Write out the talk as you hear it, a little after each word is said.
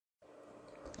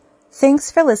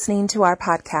Thanks for listening to our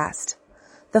podcast.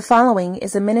 The following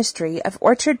is a ministry of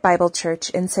Orchard Bible Church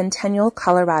in Centennial,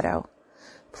 Colorado.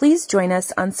 Please join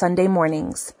us on Sunday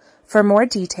mornings. For more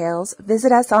details,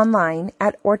 visit us online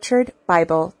at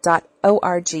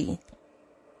orchardbible.org.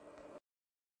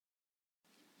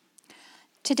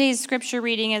 Today's scripture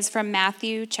reading is from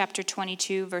Matthew chapter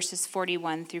 22, verses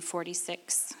 41 through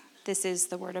 46. This is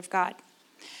the word of God.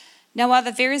 Now, while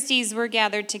the Pharisees were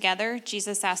gathered together,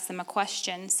 Jesus asked them a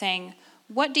question, saying,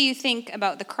 "What do you think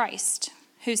about the Christ?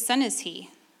 Whose son is he?"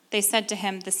 They said to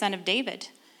him, "The son of David."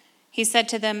 He said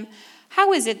to them,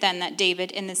 "How is it then that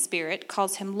David in the Spirit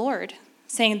calls him Lord,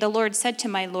 saying, 'The Lord said to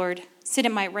my Lord, sit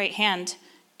at my right hand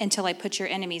until I put your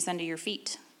enemies under your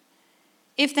feet'?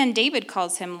 If then David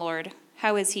calls him Lord,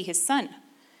 how is he his son?"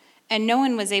 And no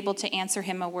one was able to answer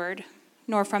him a word,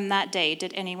 nor from that day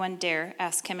did anyone dare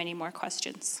ask him any more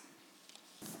questions.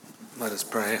 Let us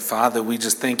pray. Father, we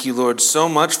just thank you, Lord, so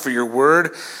much for your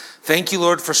word. Thank you,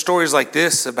 Lord, for stories like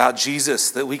this about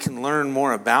Jesus, that we can learn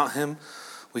more about him.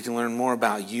 We can learn more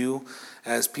about you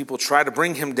as people try to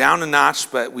bring him down a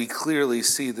notch, but we clearly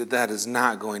see that that is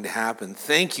not going to happen.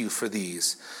 Thank you for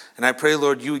these. And I pray,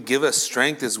 Lord, you would give us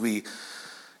strength as we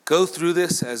go through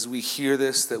this, as we hear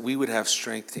this, that we would have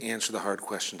strength to answer the hard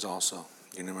questions also.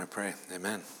 In your name I pray.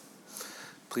 Amen.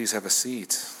 Please have a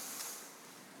seat.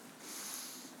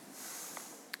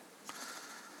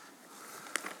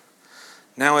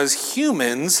 Now, as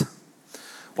humans,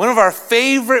 one of our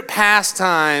favorite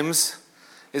pastimes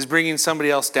is bringing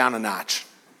somebody else down a notch.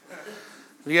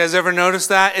 Have you guys ever noticed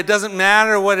that? It doesn't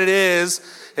matter what it is.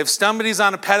 If somebody's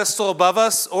on a pedestal above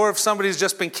us, or if somebody's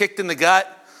just been kicked in the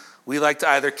gut, we like to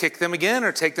either kick them again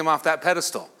or take them off that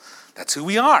pedestal. That's who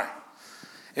we are.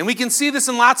 And we can see this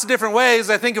in lots of different ways.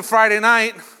 I think of Friday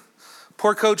night,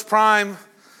 poor Coach Prime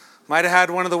might have had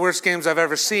one of the worst games I've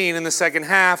ever seen in the second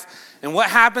half. And what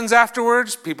happens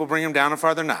afterwards? People bring him down a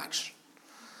farther notch.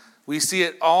 We see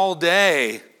it all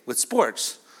day with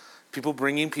sports. People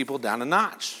bringing people down a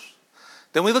notch.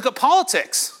 Then we look at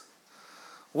politics.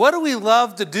 What do we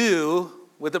love to do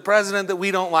with the president that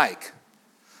we don't like?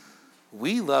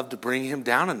 We love to bring him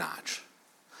down a notch.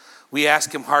 We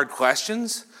ask him hard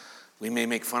questions. We may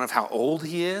make fun of how old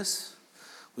he is.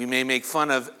 We may make fun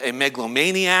of a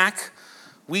megalomaniac.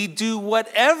 We do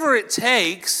whatever it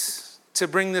takes to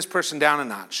bring this person down a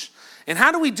notch. And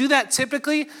how do we do that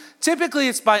typically? Typically,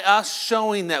 it's by us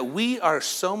showing that we are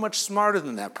so much smarter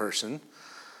than that person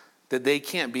that they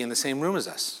can't be in the same room as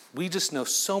us. We just know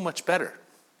so much better.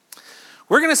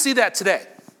 We're going to see that today.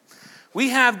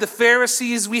 We have the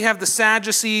Pharisees, we have the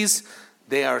Sadducees.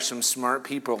 They are some smart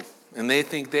people, and they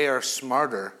think they are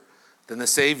smarter than the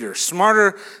Savior,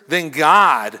 smarter than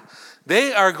God.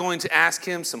 They are going to ask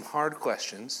him some hard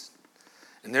questions,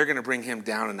 and they're going to bring him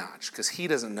down a notch because he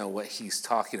doesn't know what he's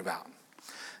talking about.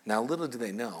 Now, little do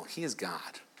they know, he is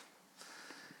God.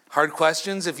 Hard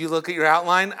questions, if you look at your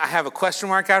outline, I have a question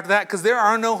mark after that because there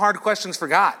are no hard questions for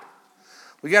God.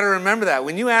 We got to remember that.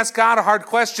 When you ask God a hard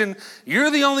question, you're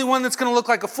the only one that's going to look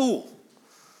like a fool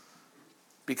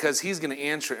because he's going to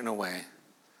answer it in a way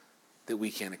that we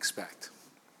can't expect.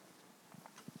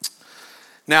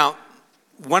 Now,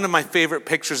 one of my favorite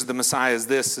pictures of the Messiah is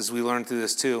this, as we learn through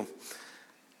this too.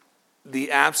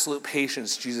 The absolute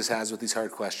patience Jesus has with these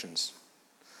hard questions.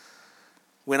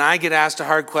 When I get asked a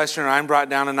hard question or I'm brought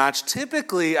down a notch,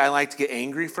 typically I like to get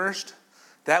angry first.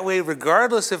 That way,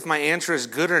 regardless if my answer is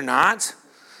good or not,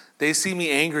 they see me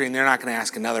angry and they're not going to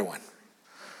ask another one,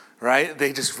 right?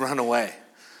 They just run away.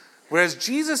 Whereas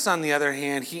Jesus, on the other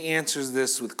hand, he answers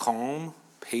this with calm,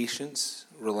 patience,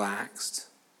 relaxed,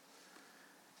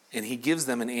 and he gives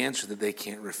them an answer that they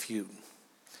can't refute.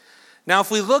 Now,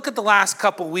 if we look at the last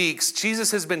couple weeks,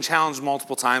 Jesus has been challenged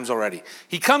multiple times already.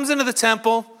 He comes into the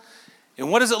temple,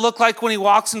 and what does it look like when he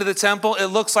walks into the temple? It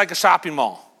looks like a shopping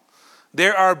mall.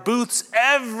 There are booths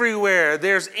everywhere.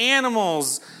 There's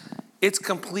animals. It's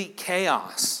complete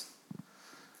chaos.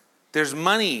 There's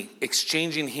money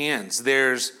exchanging hands.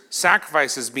 There's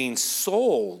sacrifices being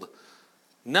sold,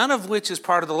 none of which is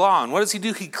part of the law. And what does he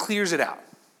do? He clears it out.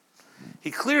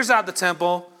 He clears out the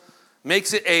temple,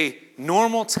 makes it a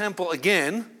normal temple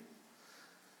again,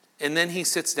 and then he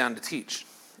sits down to teach.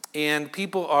 And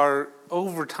people are,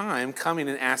 over time, coming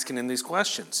and asking him these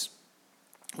questions.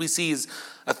 We see his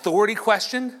authority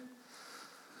questioned.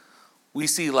 We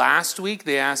see last week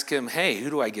they ask him, hey, who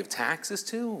do I give taxes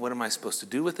to? What am I supposed to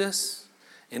do with this?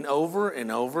 And over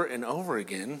and over and over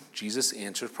again, Jesus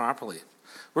answers properly.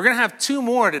 We're going to have two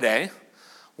more today.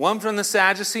 One from the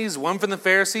Sadducees, one from the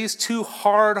Pharisees. Two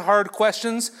hard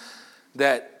questions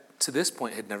that to this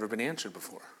point had never been answered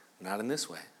before. Not in this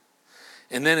way.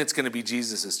 And then it's going to be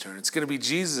Jesus' turn. It's going to be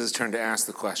Jesus' turn to ask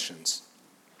the questions.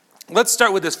 Let's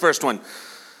start with this first one.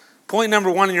 Point number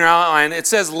 1 in your outline. It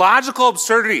says logical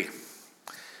absurdity.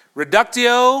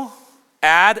 Reductio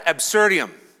ad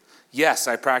absurdum. Yes,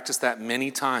 I practiced that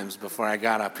many times before I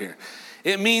got up here.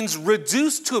 It means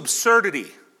reduced to absurdity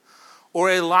or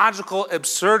a logical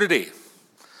absurdity.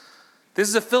 This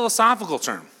is a philosophical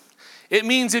term. It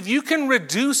means if you can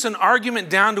reduce an argument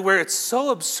down to where it's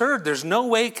so absurd, there's no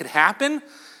way it could happen,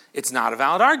 it's not a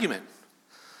valid argument.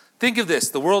 Think of this,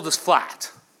 the world is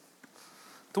flat.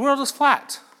 The world is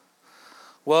flat.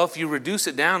 Well, if you reduce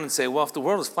it down and say, well, if the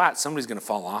world is flat, somebody's going to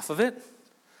fall off of it.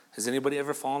 Has anybody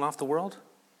ever fallen off the world?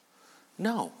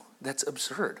 No, that's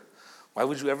absurd. Why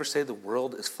would you ever say the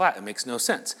world is flat? It makes no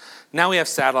sense. Now we have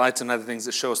satellites and other things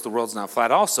that show us the world's not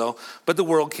flat also, but the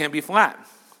world can't be flat.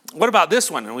 What about this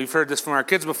one? And we've heard this from our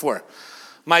kids before.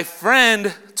 My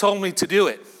friend told me to do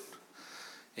it.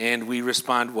 And we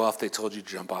respond, well, if they told you to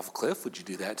jump off a cliff, would you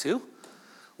do that too?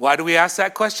 Why do we ask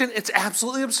that question? It's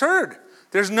absolutely absurd.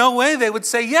 There's no way they would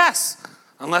say yes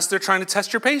unless they're trying to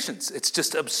test your patience. It's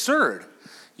just absurd.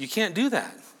 You can't do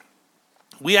that.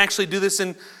 We actually do this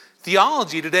in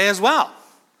theology today as well.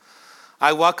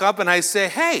 I walk up and I say,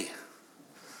 hey,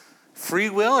 free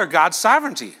will or God's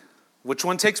sovereignty? Which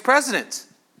one takes precedence?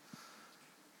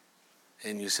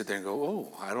 And you sit there and go,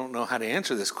 oh, I don't know how to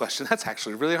answer this question. That's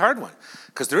actually a really hard one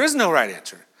because there is no right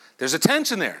answer. There's a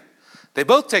tension there. They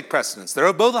both take precedence.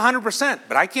 They're both 100%,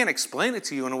 but I can't explain it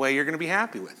to you in a way you're going to be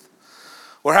happy with.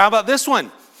 Or how about this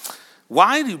one?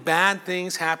 Why do bad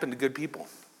things happen to good people?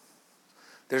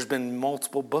 There's been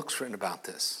multiple books written about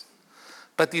this.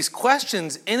 But these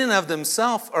questions in and of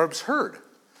themselves are absurd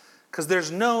because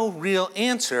there's no real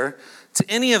answer to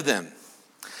any of them.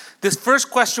 This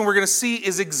first question we're going to see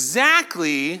is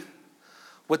exactly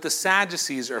what the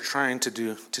Sadducees are trying to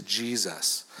do to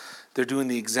Jesus. They're doing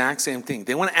the exact same thing.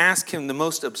 They want to ask him the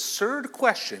most absurd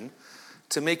question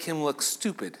to make him look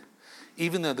stupid,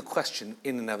 even though the question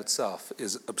in and of itself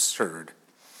is absurd.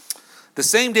 The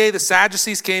same day the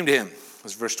Sadducees came to him,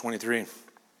 was verse 23,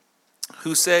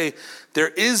 who say, there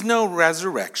is no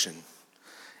resurrection,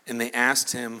 and they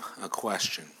asked him a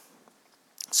question.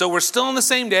 So we're still on the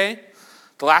same day.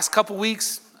 The last couple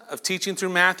weeks of teaching through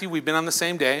Matthew, we've been on the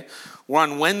same day. We're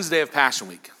on Wednesday of Passion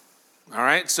Week. All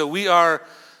right, so we are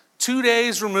 2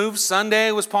 days removed.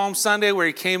 Sunday was Palm Sunday where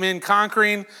he came in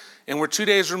conquering, and we're 2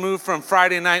 days removed from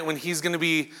Friday night when he's going to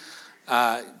be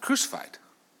crucified.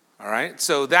 All right,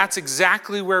 so that's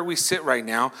exactly where we sit right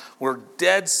now. We're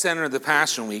dead center of the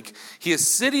Passion Week. He is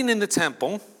sitting in the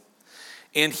temple,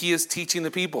 and he is teaching the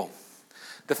people.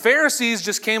 The Pharisees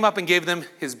just came up and gave them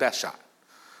his best shot,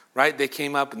 right? They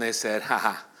came up and they said,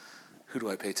 who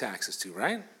do I pay taxes to,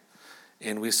 right?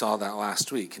 And we saw that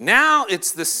last week. Now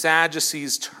it's the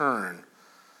Sadducees' turn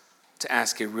to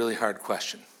ask a really hard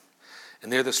question.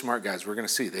 And they're the smart guys. We're going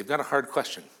to see. They've got a hard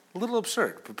question. A little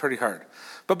absurd, but pretty hard.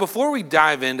 But before we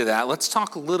dive into that, let's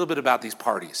talk a little bit about these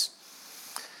parties.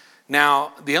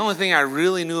 Now, the only thing I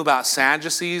really knew about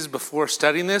Sadducees before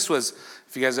studying this was,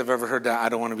 if you guys have ever heard that,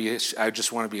 I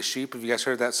just want to be a sheep. Have you guys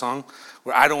heard that song?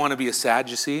 Where I don't want to be a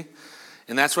Sadducee.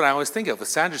 And that's what I always think of with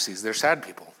Sadducees. They're sad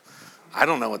people. I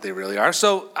don't know what they really are.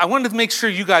 So I wanted to make sure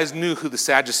you guys knew who the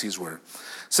Sadducees were.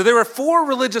 So there were 4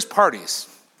 religious parties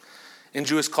in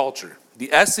Jewish culture.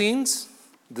 The Essenes,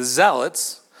 the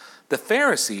Zealots, the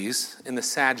Pharisees, and the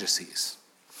Sadducees.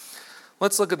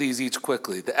 Let's look at these each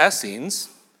quickly. The Essenes,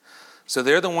 so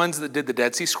they're the ones that did the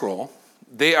Dead Sea Scroll.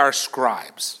 They are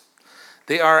scribes.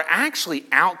 They are actually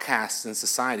outcasts in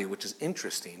society, which is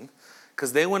interesting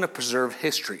because they want to preserve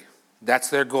history. That's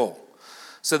their goal.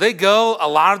 So they go, a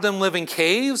lot of them live in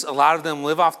caves, a lot of them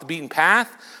live off the beaten path.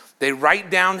 They write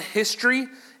down history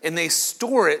and they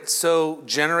store it so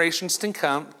generations to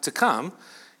come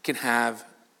can have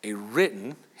a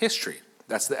written history.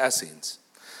 That's the Essenes.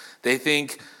 They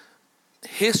think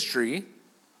history,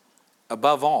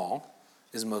 above all,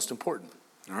 is most important.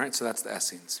 All right, so that's the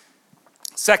Essenes.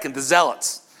 Second, the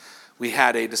Zealots. We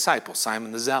had a disciple,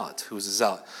 Simon the Zealot, who was a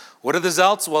zealot. What are the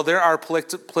Zealots? Well, there are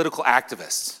political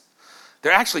activists.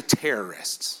 They're actually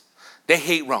terrorists. They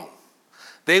hate Rome.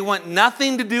 They want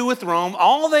nothing to do with Rome.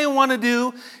 All they want to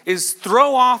do is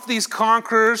throw off these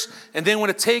conquerors and they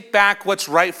want to take back what's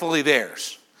rightfully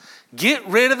theirs. Get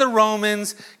rid of the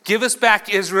Romans. Give us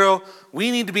back Israel.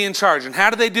 We need to be in charge. And how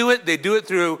do they do it? They do it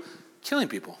through killing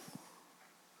people.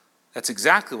 That's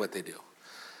exactly what they do.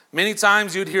 Many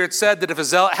times you'd hear it said that if a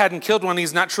zealot hadn't killed one,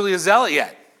 he's not truly a zealot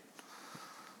yet.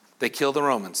 They kill the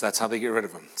Romans. That's how they get rid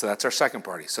of them. So that's our second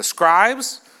party. So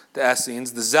scribes, the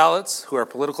Essenes, the Zealots, who are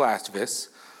political activists.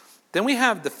 Then we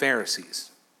have the Pharisees.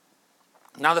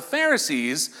 Now, the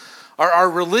Pharisees are our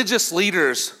religious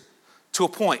leaders to a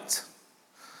point.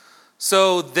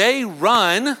 So they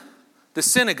run the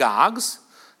synagogues,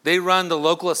 they run the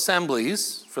local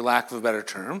assemblies, for lack of a better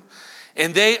term,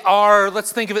 and they are,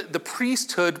 let's think of it, the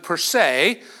priesthood per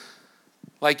se,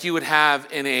 like you would have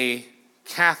in a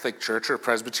Catholic church or a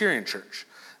Presbyterian church.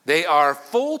 They are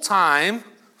full-time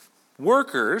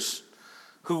workers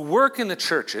who work in the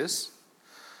churches,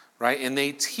 right? And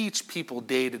they teach people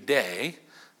day to day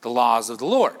the laws of the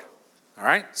Lord, all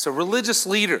right? So religious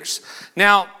leaders.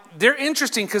 Now, they're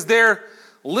interesting because they're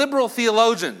liberal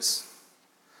theologians.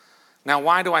 Now,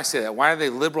 why do I say that? Why are they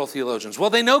liberal theologians?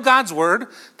 Well, they know God's word.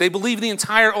 They believe the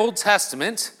entire Old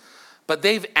Testament, but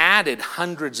they've added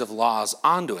hundreds of laws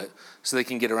onto it so they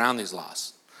can get around these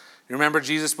laws. You remember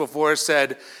Jesus before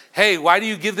said, hey, why do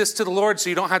you give this to the Lord so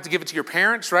you don't have to give it to your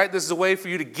parents, right? This is a way for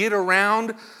you to get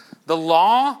around the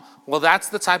law. Well, that's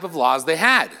the type of laws they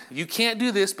had. You can't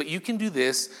do this, but you can do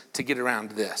this to get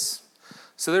around this.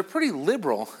 So they're pretty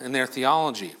liberal in their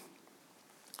theology.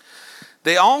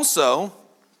 They also,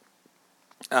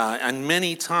 and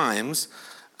many times,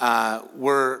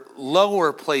 were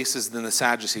lower places than the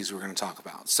Sadducees we're going to talk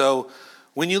about. So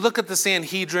when you look at the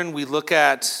Sanhedrin, we look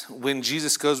at when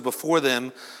Jesus goes before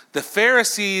them, the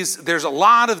Pharisees, there's a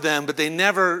lot of them, but they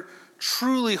never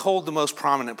truly hold the most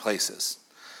prominent places.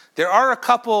 There are a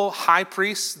couple high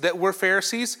priests that were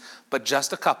Pharisees, but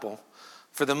just a couple.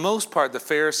 For the most part, the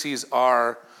Pharisees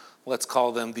are, let's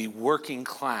call them the working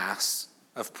class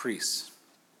of priests.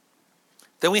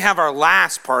 Then we have our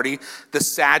last party, the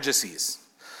Sadducees.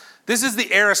 This is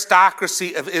the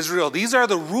aristocracy of Israel. These are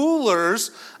the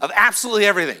rulers of absolutely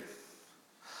everything.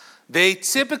 They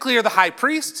typically are the high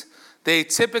priest. They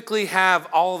typically have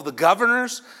all of the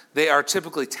governors. They are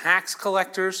typically tax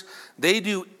collectors. They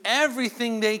do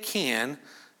everything they can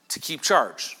to keep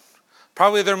charge.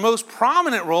 Probably their most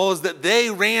prominent role is that they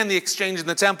ran the exchange in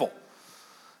the temple.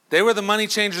 They were the money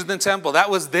changers in the temple. That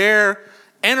was their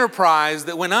enterprise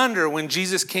that went under when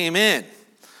Jesus came in.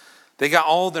 They got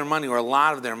all their money, or a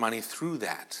lot of their money, through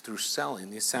that, through selling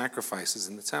these sacrifices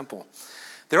in the temple.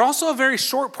 They're also a very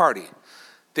short party.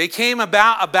 They came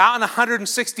about in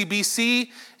 160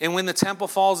 BC, and when the temple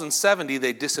falls in 70,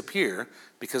 they disappear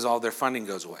because all their funding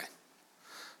goes away.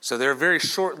 So they're a very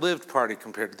short-lived party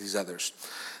compared to these others.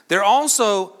 They're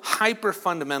also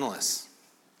hyper-fundamentalists.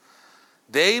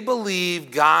 They believe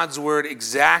God's word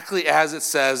exactly as it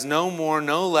says, no more,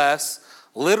 no less,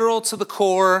 literal to the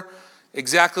core,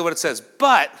 exactly what it says.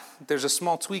 But there's a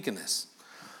small tweak in this.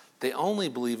 They only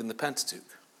believe in the Pentateuch.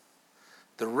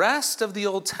 The rest of the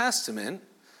Old Testament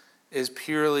is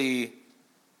purely,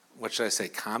 what should I say,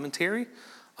 commentary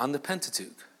on the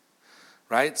Pentateuch,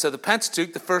 right? So the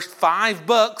Pentateuch, the first 5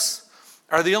 books,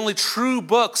 are the only true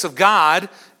books of God.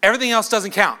 Everything else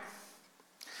doesn't count.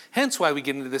 Hence why we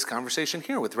get into this conversation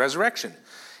here with resurrection.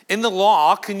 In the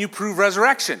law, can you prove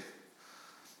resurrection?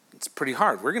 It's pretty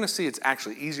hard. We're going to see it's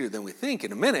actually easier than we think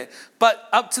in a minute. But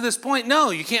up to this point, no,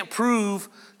 you can't prove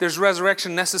there's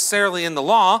resurrection necessarily in the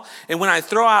law. And when I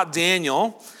throw out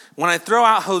Daniel, when I throw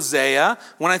out Hosea,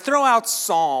 when I throw out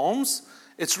Psalms,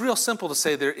 it's real simple to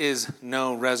say there is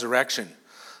no resurrection.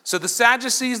 So the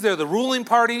Sadducees, they're the ruling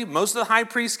party. Most of the high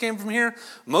priests came from here.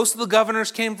 Most of the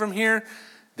governors came from here.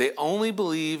 They only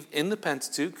believe in the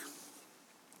Pentateuch,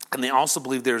 and they also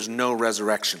believe there's no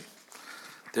resurrection.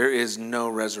 There is no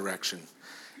resurrection.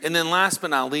 And then last but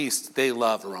not least, they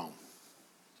love Rome,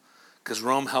 because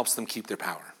Rome helps them keep their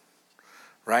power,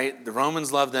 right? The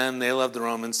Romans love them. They love the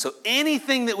Romans. So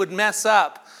anything that would mess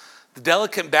up the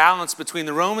delicate balance between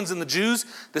the Romans and the Jews,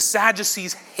 the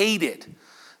Sadducees hated.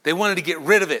 They wanted to get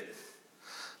rid of it.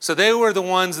 So they were the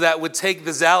ones that would take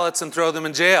the zealots and throw them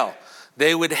in jail.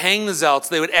 They would hang the zealots.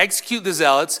 They would execute the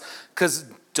zealots, because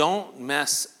don't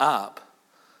mess up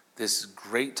this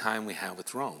great time we have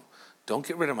with Rome. Don't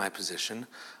get rid of my position.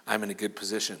 I'm in a good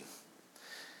position.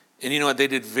 And you know what? They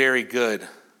did very good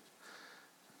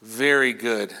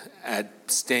at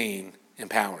staying in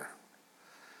power,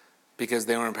 because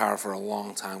they were in power for a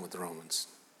long time with the Romans.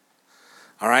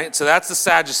 All right, so that's the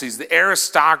Sadducees, the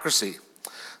aristocracy.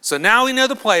 So now we know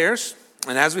the players.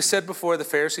 And as we said before, the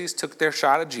Pharisees took their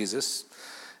shot at Jesus.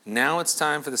 Now it's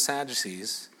time for the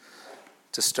Sadducees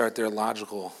to start their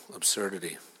logical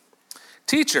absurdity.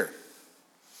 Teacher,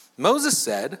 Moses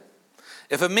said,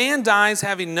 if a man dies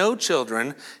having no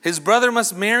children, his brother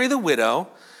must marry the widow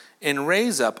and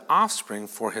raise up offspring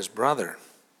for his brother.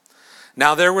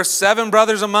 Now there were 7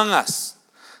 brothers among us.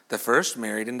 The first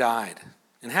married and died,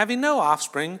 and having no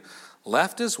offspring,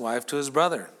 left his wife to his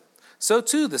brother. So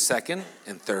too the second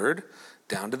and third,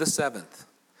 down to the 7th.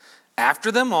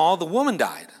 After them all, the woman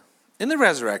died, In the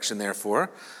resurrection, therefore,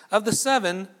 of the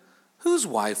 7, whose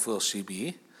wife will she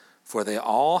be? For they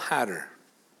all had her.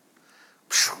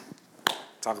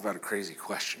 Talk about a crazy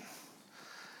question.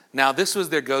 Now, this was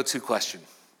their go-to question.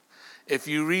 If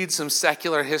you read some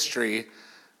secular history,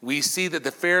 we see that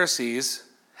the Pharisees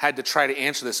had to try to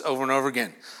answer this over and over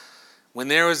again. When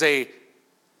there was a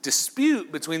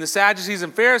dispute between the Sadducees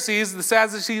and Pharisees, the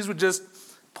Sadducees would just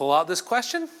pull out this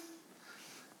question.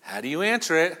 How do you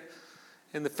answer it?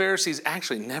 And the Pharisees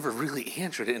actually never really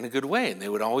answered it in a good way, and they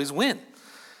would always win.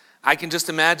 I can just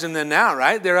imagine them now,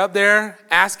 right? They're up there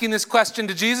asking this question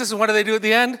to Jesus, and what do they do at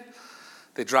the end?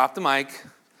 They drop the mic,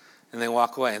 and they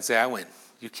walk away and say, I win.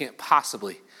 You can't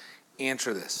possibly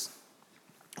answer this.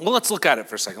 Well, let's look at it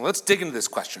for a second. Let's dig into this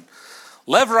question.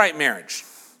 Levirate marriage.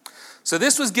 So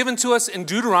this was given to us in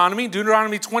Deuteronomy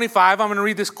 25. I'm going to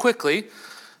read this quickly,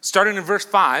 starting in verse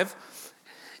 5.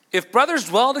 If brothers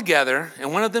dwell together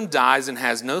and one of them dies and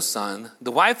has no son,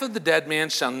 the wife of the dead man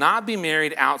shall not be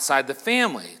married outside the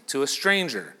family to a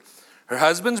stranger. Her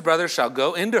husband's brother shall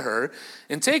go into her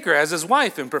and take her as his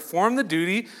wife and perform the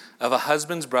duty of a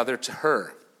husband's brother to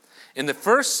her. And the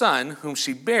first son whom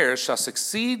she bears shall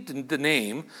succeed in the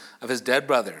name of his dead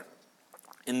brother,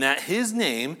 and that his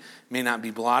name may not be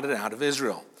blotted out of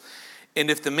Israel. And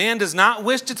if the man does not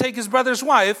wish to take his brother's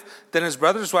wife, then his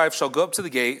brother's wife shall go up to the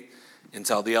gate and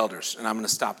tell the elders. And I'm going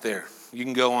to stop there. You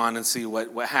can go on and see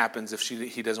what happens if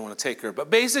he doesn't want to take her. But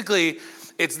basically,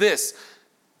 it's this.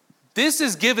 This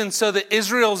is given so that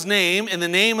Israel's name and the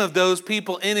name of those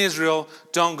people in Israel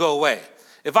don't go away.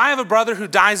 If I have a brother who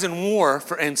dies in war,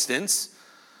 for instance,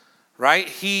 right,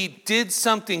 he did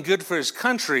something good for his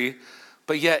country,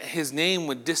 but yet his name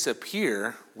would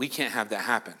disappear, we can't have that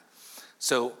happen.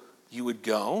 So you would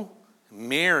go,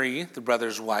 marry the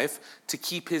brother's wife to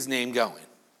keep his name going.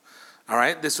 All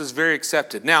right, this was very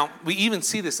accepted. Now, we even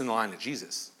see this in the line of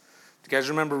Jesus. Do you guys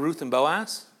remember Ruth and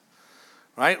Boaz?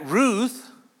 Right?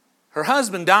 Ruth, her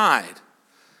husband died,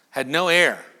 had no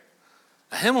heir.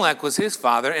 Ahimelech was his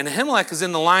father, and Ahimelech is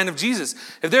in the line of Jesus.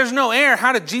 If there's no heir,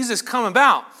 how did Jesus come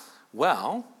about?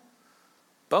 Well,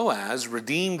 Boaz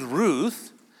redeemed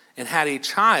Ruth and had a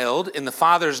child in the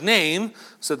father's name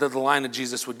so that the line of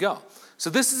Jesus would go. So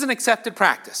this is an accepted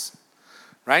practice,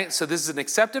 right? So this is an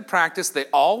accepted practice. They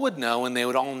all would know, and they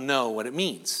would all know what it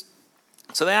means.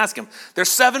 So they ask him. There's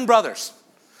 7 brothers.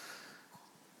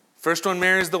 First one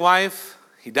marries the wife.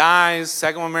 He dies.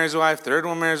 Second one marries the wife. Third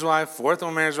one marries the wife. Fourth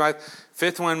one marries the wife.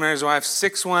 Fifth one marries the wife.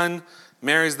 Sixth one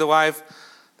marries the wife.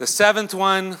 The 7th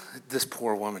one, this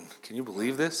poor woman. Can you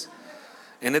believe this?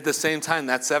 And at the same time,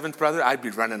 that 7th brother, I'd be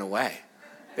running away.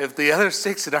 If the other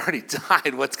 6 had already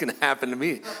died, what's going to happen to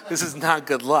me? This is not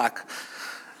good luck.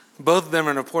 Both of them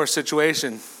are in a poor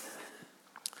situation.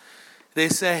 They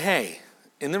say, hey,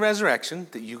 in the resurrection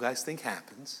that you guys think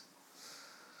happens,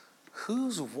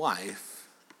 whose wife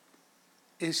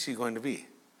is she going to be?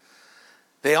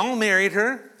 They all married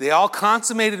her. They all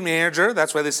consummated marriage her.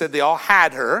 That's why they said they all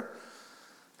had her.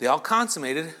 They all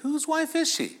consummated. Whose wife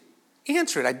is she?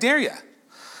 Answer it. I dare you.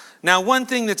 Now, one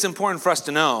thing that's important for us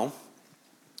to know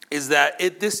is that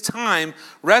at this time,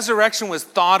 resurrection was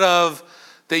thought of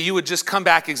that you would just come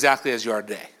back exactly as you are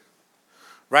today.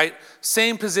 Right?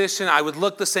 Same position. I would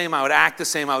look the same. I would act the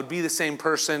same. I would be the same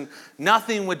person.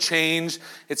 Nothing would change.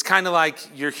 It's kind of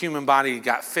like your human body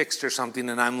got fixed or something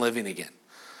and I'm living again.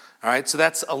 All right, so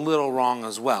that's a little wrong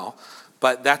as well,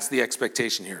 but that's the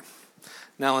expectation here.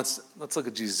 Now let's look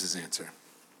at Jesus' answer.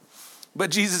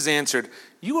 But Jesus answered,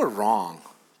 you are wrong,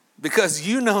 because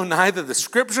you know neither the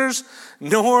scriptures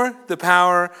nor the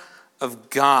power of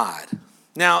God.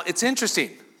 Now, it's interesting.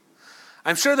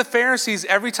 I'm sure the Pharisees,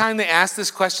 every time they asked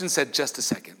this question, said, just a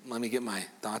second, let me get my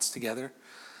thoughts together.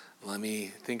 Let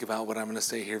me think about what I'm going to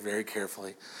say here very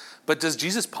carefully. But does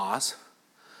Jesus pause?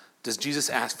 Does Jesus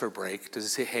ask for a break? Does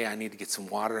he say, hey, I need to get some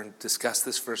water and discuss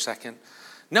this for a second?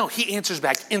 No, he answers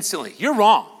back instantly. You're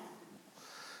wrong.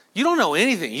 You don't know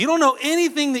anything. You don't know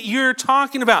anything that you're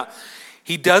talking about.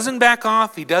 He doesn't back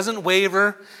off. He doesn't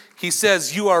waver. He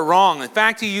says, you are wrong. In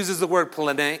fact, he uses the word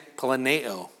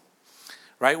planeo,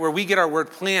 right, where we get our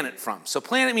word planet from. So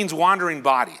planet means wandering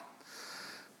body.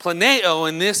 Planeo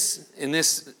in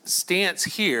this stance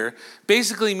here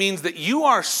basically means that you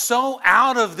are so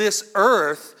out of this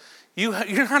earth,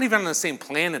 you're not even on the same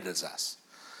planet as us.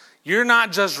 You're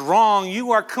not just wrong,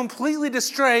 you are completely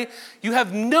astray. You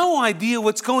have no idea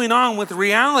what's going on with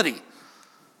reality.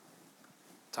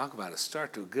 Talk about a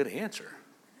start to a good answer.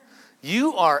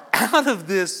 You are out of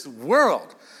this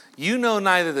world. You know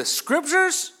neither the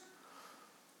scriptures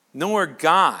nor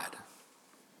God.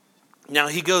 Now,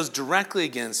 he goes directly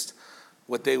against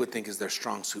what they would think is their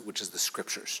strong suit, which is the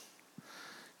scriptures.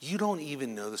 you don't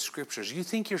even know the scriptures. You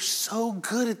think you're so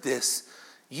good at this,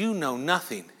 you know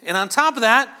nothing. And on top of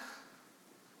that,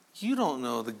 you don't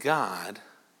know the God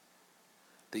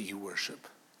that you worship.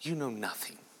 You know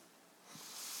nothing.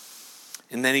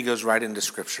 And then he goes right into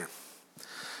scripture.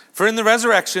 For in the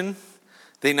resurrection,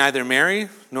 they neither marry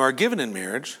nor are given in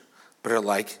marriage, but are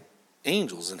like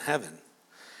angels in heaven.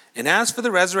 And as for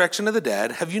the resurrection of the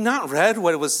dead, have you not read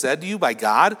what was said to you by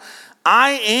God?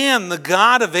 I am the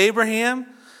God of Abraham,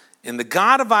 and the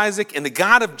God of Isaac, and the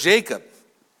God of Jacob.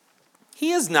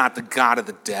 He is not the God of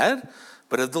the dead,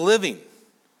 but of the living.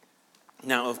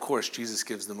 Now, of course, Jesus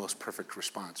gives the most perfect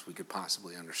response we could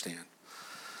possibly understand.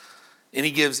 And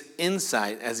he gives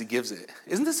insight as he gives it.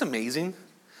 Isn't this amazing?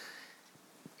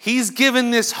 He's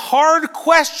given this hard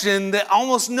question that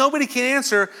almost nobody can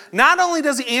answer. Not only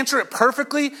does he answer it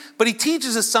perfectly, but he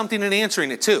teaches us something in answering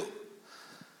it too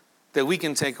that we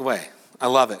can take away. I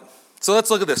love it. So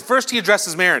let's look at this. First, he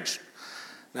addresses marriage.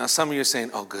 Now, some of you are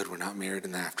saying, oh, good, we're not married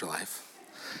in the afterlife.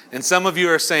 And some of you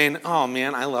are saying, oh,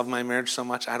 man, I love my marriage so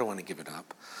much, I don't want to give it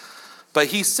up. But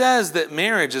he says that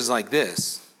marriage is like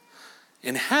this.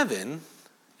 In heaven,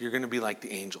 you're going to be like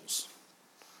the angels.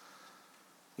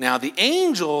 Now, the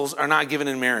angels are not given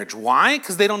in marriage. Why?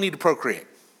 Because they don't need to procreate.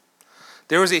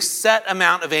 There was a set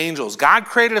amount of angels. God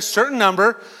created a certain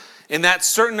number, and that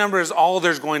certain number is all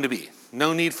there's going to be.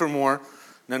 No need for more,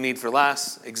 no need for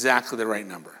less, exactly the right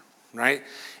number, right?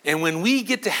 And when we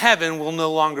get to heaven, we'll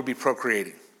no longer be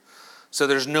procreating. So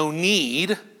there's no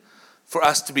need for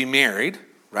us to be married,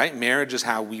 right? Marriage is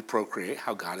how we procreate,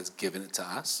 how God has given it to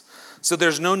us. So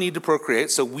there's no need to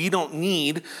procreate, so we don't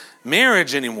need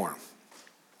marriage anymore.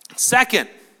 Second,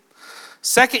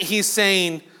 he's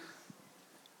saying,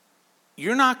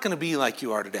 you're not going to be like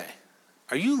you are today.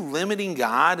 Are you limiting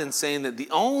God and saying that the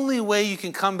only way you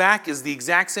can come back is the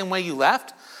exact same way you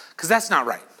left? Because that's not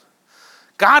right.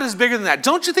 God is bigger than that.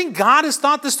 Don't you think God has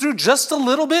thought this through just a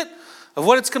little bit of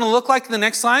what it's going to look like in the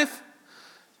next life?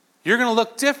 You're going to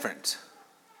look different.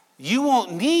 You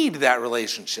won't need that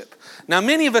relationship. Now,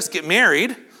 many of us get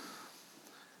married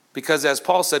because, as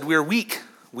Paul said, we are weak.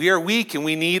 We are weak and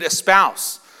we need a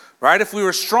spouse, right? If we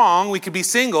were strong, we could be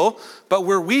single, but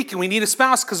we're weak and we need a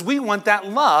spouse because we want that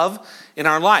love in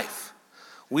our life.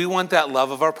 We want that love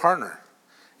of our partner,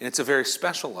 and it's a very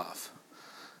special love.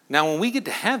 Now, when we get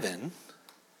to heaven,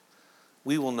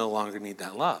 we will no longer need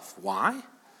that love. Why?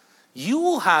 You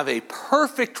will have a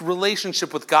perfect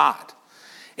relationship with God.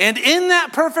 And in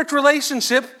that perfect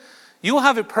relationship, you will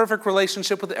have a perfect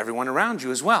relationship with everyone around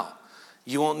you as well.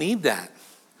 You won't need that.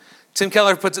 Tim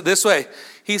Keller puts it this way.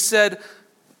 He said,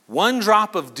 one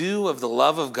drop of dew of the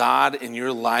love of God in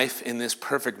your life in this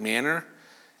perfect manner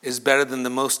is better than the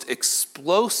most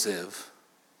explosive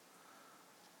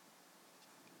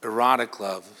erotic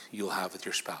love you'll have with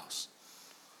your spouse.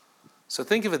 So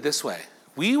think of it this way.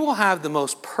 We will have the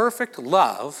most perfect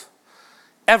love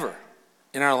ever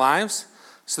in our lives,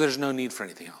 so there's no need for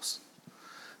anything else.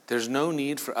 There's no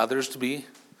need for others to be,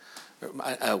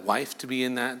 a wife to be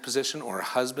in that position or a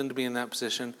husband to be in that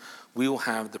position. We will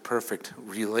have the perfect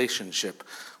relationship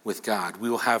with God. We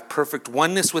will have perfect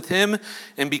oneness with him,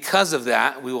 and because of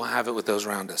that, we will have it with those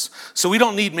around us. So we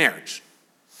don't need marriage.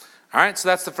 All right, so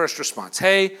that's the first response.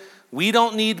 Hey, we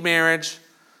don't need marriage.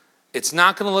 It's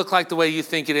not going to look like the way you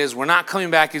think it is. We're not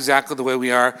coming back exactly the way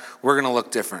we are. We're going to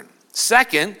look different.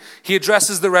 Second, he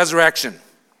addresses the resurrection.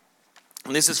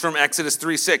 And this is from Exodus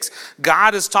 3:6.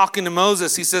 God is talking to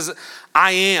Moses. He says,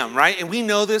 I am, right? And we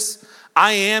know this.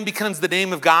 I am becomes the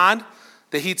name of God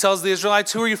that he tells the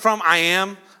Israelites. Who are you from? I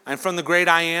am. I'm from the great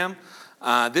I am.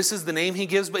 This is the name he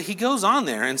gives. But he goes on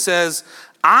there and says,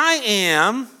 I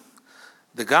am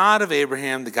the God of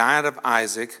Abraham, the God of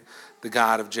Isaac, the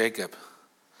God of Jacob.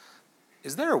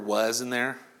 Is there a was in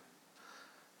there?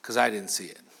 Because I didn't see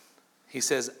it. He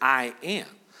says, I am.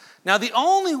 Now, the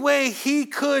only way he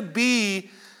could be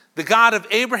the God of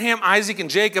Abraham, Isaac, and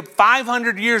Jacob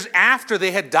 500 years after they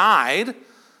had died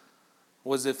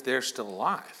was if they're still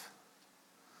alive.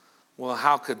 Well,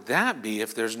 how could that be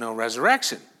if there's no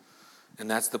resurrection? And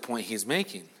that's the point he's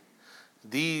making.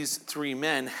 These three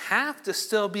men have to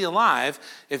still be alive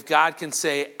if God can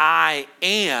say, I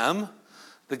am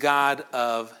the God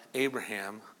of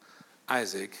Abraham,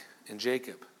 Isaac, and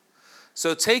Jacob.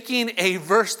 So taking a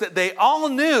verse that they all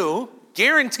knew,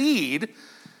 guaranteed,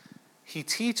 he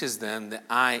teaches them that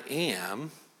I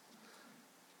am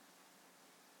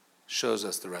shows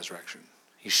us the resurrection.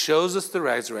 He shows us the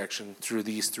resurrection through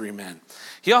these three men.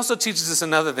 He also teaches us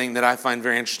another thing that I find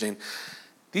very interesting.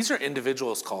 These are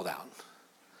individuals called out.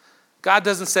 God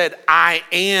doesn't say, I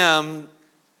am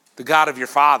the God of your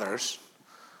fathers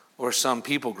or some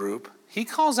people group. He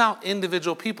calls out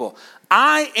individual people.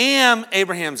 I am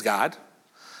Abraham's God.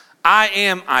 I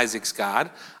am Isaac's God.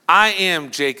 I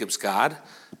am Jacob's God.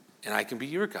 And I can be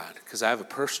your God because I have a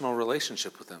personal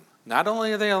relationship with them. Not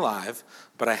only are they alive,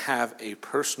 but I have a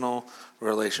personal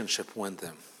relationship with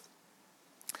them.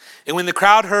 And when the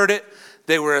crowd heard it,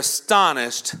 they were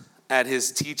astonished at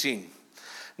his teaching.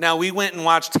 Now, we went and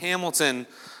watched Hamilton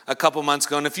a couple months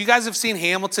ago. And if you guys have seen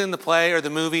Hamilton, the play or the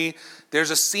movie, there's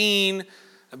a scene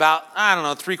about,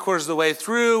 3/4 of the way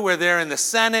through where they're in the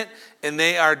Senate and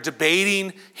they are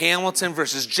debating Hamilton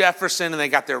versus Jefferson, and they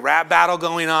got their rap battle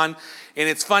going on. And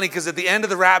it's funny because at the end of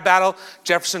the rap battle,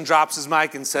 Jefferson drops his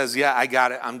mic and says, yeah, I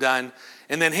got it, I'm done.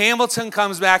 And then Hamilton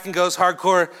comes back and goes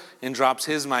hardcore and drops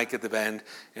his mic at the end,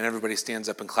 and everybody stands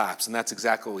up and claps. And that's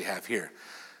exactly what we have here.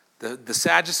 The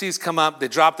Sadducees come up, they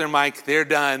drop their mic, they're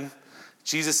done.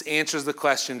 Jesus answers the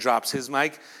question, drops his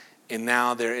mic, and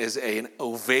now there is an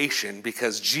ovation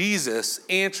because Jesus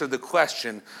answered the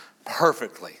question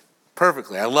perfectly.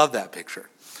 Perfectly. I love that picture.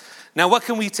 Now, what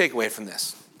can we take away from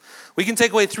this? We can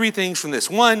take away 3 things from this.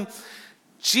 1,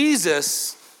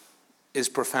 Jesus is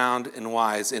profound and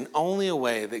wise in only a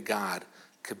way that God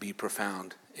could be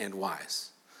profound and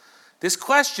wise. This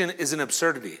question is an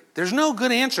absurdity. There's no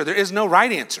good answer. There is no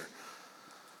right answer.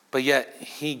 But yet,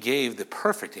 he gave the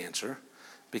perfect answer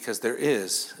because there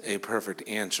is a perfect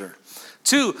answer.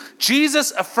 2,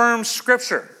 Jesus affirms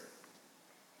Scripture.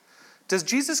 Does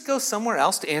Jesus go somewhere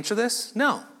else to answer this?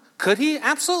 No. Could he?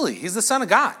 Absolutely. He's the Son of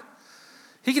God.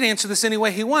 He can answer this any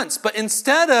way he wants. But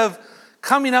instead of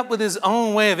coming up with his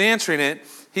own way of answering it,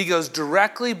 he goes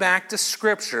directly back to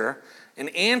Scripture and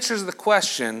answers the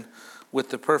question with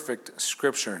the perfect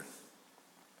Scripture.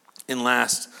 And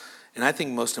last, and I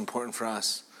think most important for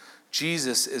us,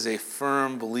 Jesus is a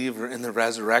firm believer in the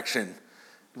resurrection.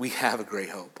 We have a great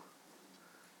hope.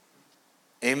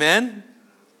 Amen?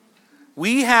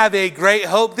 We have a great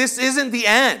hope. This isn't the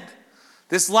end.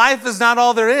 This life is not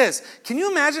all there is. Can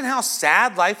you imagine how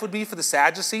sad life would be for the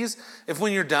Sadducees if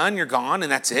when you're done, you're gone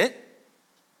and that's it?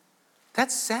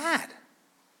 That's sad.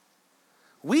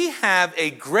 We have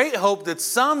a great hope that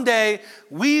someday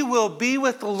we will be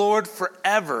with the Lord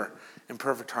forever in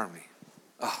perfect harmony.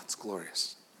 Oh, it's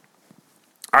glorious.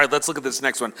 All right, let's look at this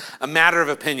next one. A matter of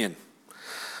opinion.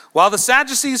 While the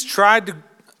Sadducees tried to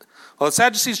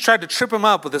trip him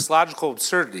up with this logical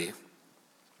absurdity,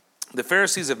 the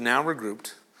Pharisees have now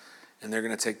regrouped, and they're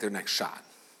going to take their next shot.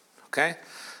 Okay?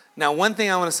 Now, one thing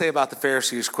I want to say about the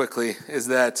Pharisees quickly is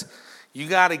that you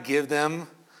got to give them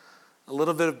a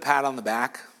little bit of a pat on the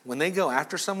back. When they go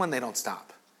after someone, they don't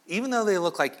stop. Even though they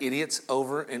look like idiots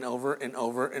over and over and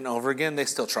over and over again, they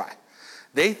still try.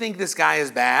 They think this guy is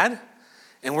bad,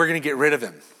 and we're going to get rid of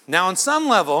him. Now, on some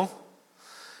level,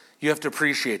 you have to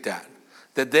appreciate that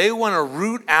they want to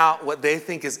root out what they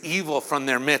think is evil from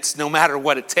their midst, no matter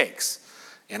what it takes.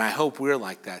 And I hope we're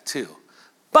like that too.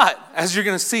 But, as you're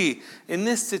going to see, in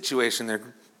this situation,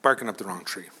 they're barking up the wrong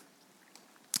tree.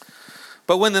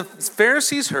 But when the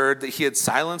Pharisees heard that he had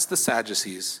silenced the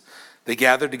Sadducees, they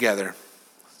gathered together.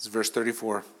 This is verse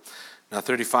 34. Now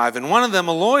 35. And one of them,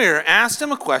 a lawyer, asked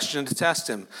him a question to test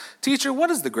him. Teacher,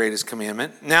 what is the greatest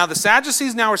commandment? Now the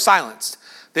Sadducees now are silenced.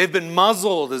 They've been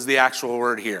muzzled is the actual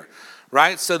word here.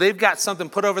 Right? So they've got something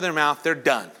put over their mouth. They're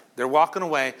done. They're walking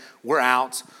away. We're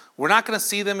out. We're not going to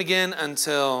see them again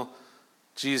until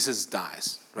Jesus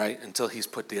dies, right? Until he's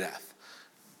put to death,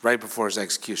 right before his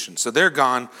execution. So they're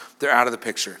gone. They're out of the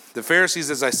picture. The Pharisees,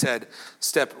 as I said,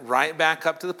 step right back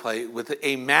up to the plate with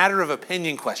a matter of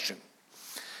opinion question.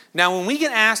 Now, when we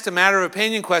get asked a matter of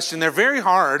opinion question, they're very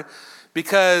hard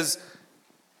because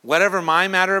whatever my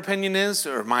matter of opinion is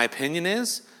or my opinion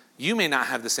is, you may not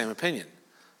have the same opinion.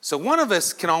 So one of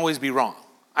us can always be wrong.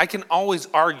 I can always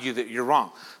argue that you're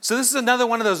wrong. So this is another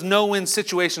one of those no-win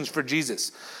situations for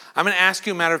Jesus. I'm going to ask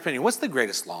you a matter of opinion. What's the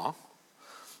greatest law?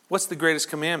 What's the greatest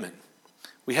commandment?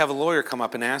 We have a lawyer come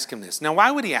up and ask him this. Now, why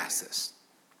would he ask this?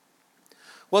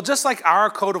 Well, just like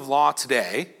our code of law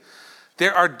today,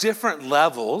 there are different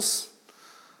levels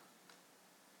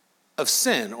of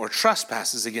sin or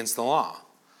trespasses against the law,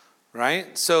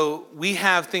 right? So we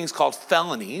have things called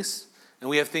felonies, and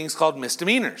we have things called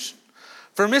misdemeanors.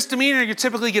 For a misdemeanor, you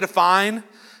typically get a fine.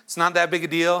 It's not that big a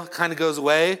deal. It kind of goes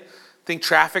away. Think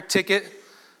traffic ticket.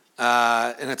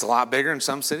 And it's a lot bigger in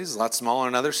some cities, a lot smaller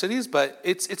in other cities, but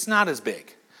it's not as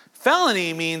big.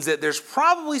 Felony means that there's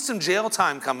probably some jail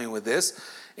time coming with this,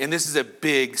 and this is a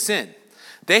big sin.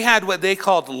 They had what they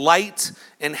called light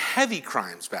and heavy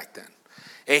crimes back then.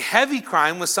 A heavy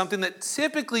crime was something that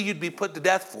typically you'd be put to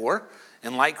death for,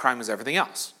 and light crime is everything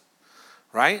else.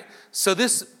 Right? So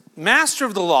this master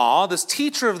of the law, this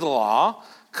teacher of the law,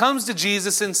 comes to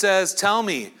Jesus and says, tell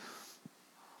me,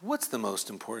 what's the most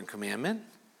important commandment?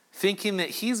 Thinking that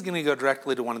he's going to go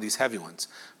directly to one of these heavy ones.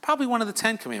 Probably one of the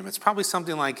 10 commandments. Probably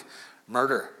something like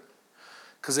murder.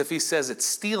 Because if he says it's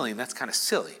stealing, that's kind of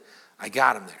silly. I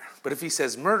got him there. But if he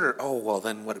says murder, oh, well,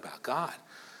 then what about God?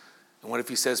 And what if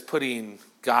he says putting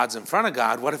gods in front of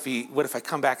God? What if I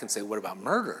come back and say, what about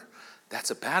murder? That's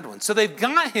a bad one. So they've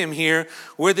got him here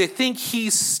where they think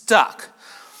he's stuck.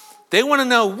 They want to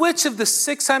know which of the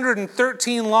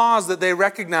 613 laws that they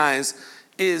recognize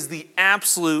is the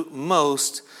absolute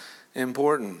most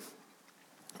important.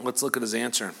 Let's look at his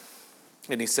answer.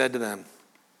 And he said to them,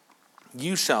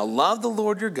 you shall love the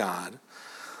Lord your God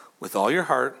with all your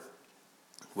heart,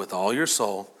 with all your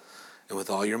soul, and with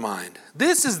all your mind.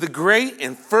 This is the great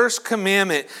and first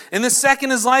commandment. And the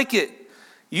second is like it.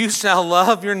 You shall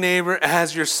love your neighbor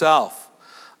as yourself.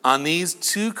 On these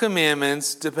two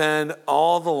commandments depend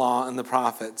all the law and the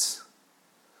prophets.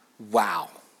 Wow.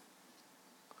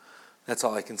 That's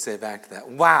all I can say back to that.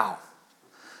 Wow.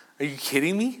 Are you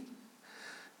kidding me?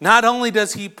 Not only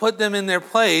does he put them in their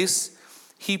place,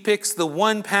 he picks the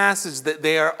one passage that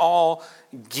they are all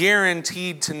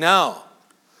guaranteed to know.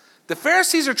 The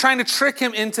Pharisees are trying to trick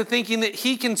him into thinking that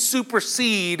he can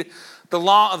supersede the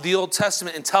law of the Old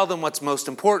Testament and tell them what's most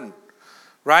important,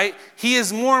 right? He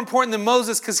is more important than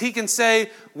Moses because he can say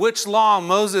which law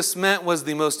Moses meant was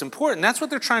the most important. That's what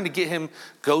they're trying to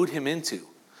goad him into.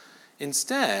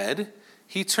 Instead,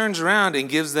 he turns around and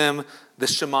gives them the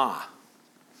Shema.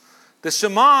 The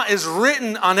Shema is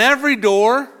written on every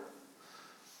door.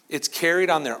 It's carried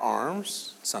on their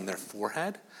arms. It's on their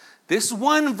forehead. This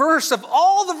one verse of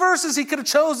all the verses he could have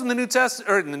chosen in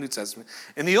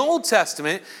the Old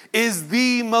Testament is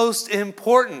the most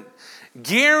important.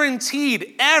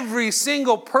 Guaranteed every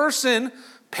single person,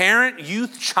 parent,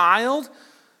 youth, child,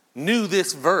 knew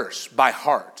this verse by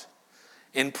heart.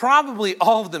 And probably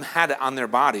all of them had it on their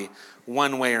body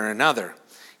one way or another.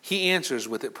 He answers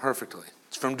with it perfectly.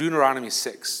 It's from Deuteronomy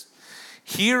 6.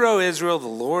 Hear, O Israel, the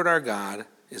Lord our God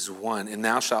is one, and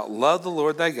thou shalt love the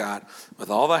Lord thy God with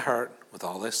all thy heart, with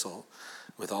all thy soul,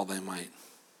 with all thy might.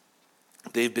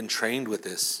 They've been trained with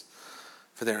this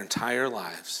for their entire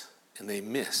lives, and they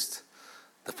missed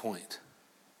the point.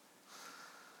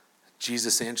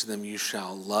 Jesus answered them, you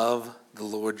shall love the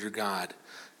Lord your God.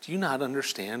 Do you not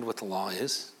understand what the law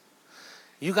is?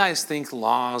 You guys think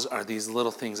laws are these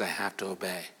little things I have to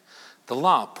obey. The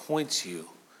law points you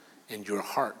in your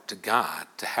heart to God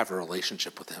to have a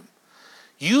relationship with him.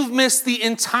 You've missed the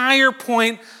entire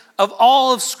point of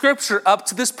all of Scripture up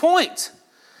to this point.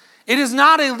 It is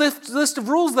not a list of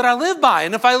rules that I live by.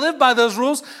 And if I live by those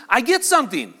rules, I get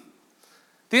something.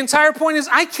 The entire point is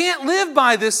I can't live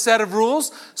by this set of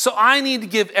rules, so I need to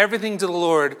give everything to the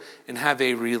Lord and have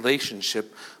a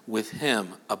relationship with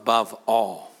him above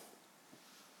all.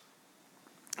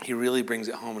 He really brings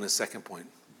it home in his second point.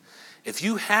 If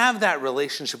you have that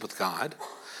relationship with God,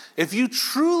 if you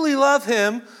truly love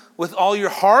him with all your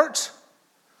heart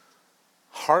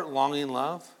longing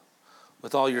love,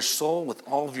 with all your soul, with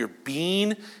all of your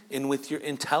being, and with your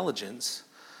intelligence,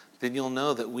 then you'll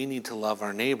know that we need to love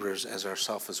our neighbors as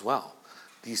ourselves as well.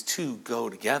 These two go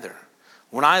together.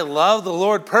 When I love the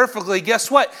Lord perfectly, guess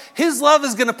what? His love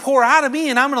is going to pour out of me,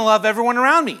 and I'm going to love everyone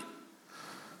around me.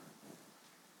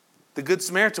 The Good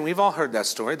Samaritan, we've all heard that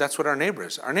story. That's what our neighbor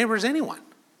is. Our neighbor is anyone.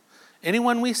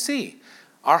 Anyone we see.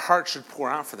 Our heart should pour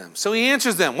out for them. So he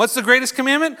answers them. What's the greatest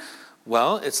commandment?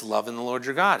 Well, it's loving the Lord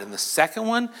your God. And the second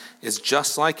one is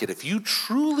just like it. If you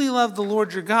truly love the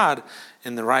Lord your God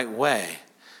in the right way,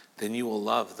 then you will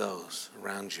love those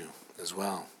around you as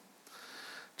well.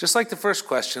 Just like the first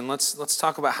question, let's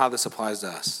talk about how this applies to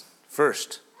us.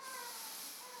 First,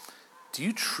 do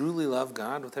you truly love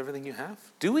God with everything you have?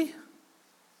 Do we?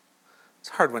 It's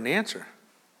a hard one to answer.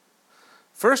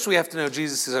 First, we have to know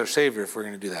Jesus is our Savior if we're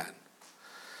going to do that.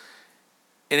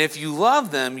 And if you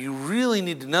love them, you really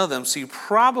need to know them, so you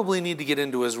probably need to get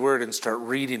into his word and start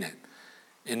reading it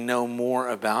and know more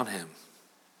about him.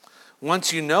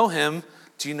 Once you know him,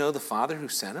 do you know the Father who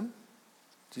sent him?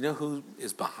 Do you know who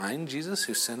is behind Jesus,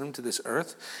 who sent him to this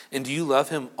earth? And do you love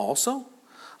him also?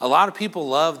 A lot of people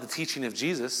love the teaching of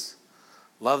Jesus,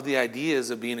 love the ideas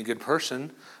of being a good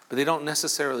person, but they don't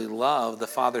necessarily love the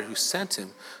Father who sent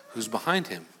him, who's behind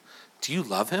him. Do you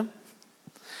love him?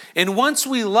 And once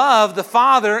we love the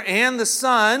Father and the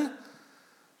Son,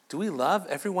 do we love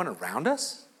everyone around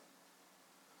us?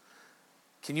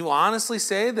 Can you honestly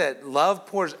say that love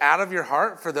pours out of your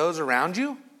heart for those around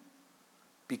you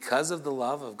because of the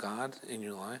love of God in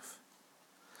your life?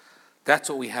 That's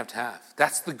what we have to have.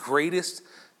 That's the greatest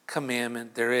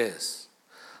commandment there is.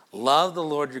 Love the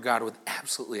Lord your God with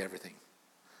absolutely everything.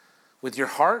 with your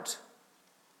heart,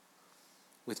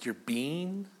 with your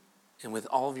being, and with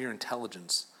all of your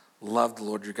intelligence, love the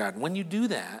Lord your God. When you do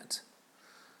that,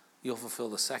 you'll fulfill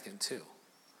the second too,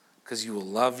 because you will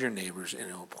love your neighbors and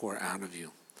it will pour out of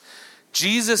you.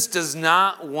 Jesus does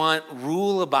not want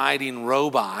rule-abiding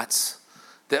robots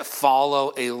that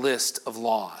follow a list of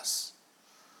laws.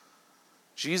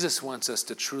 Jesus wants us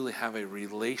to truly have a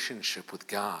relationship with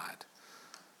God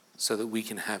so that we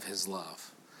can have his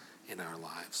love in our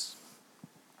lives.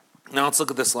 Now let's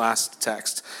look at this last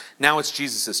text. Now it's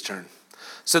Jesus' turn.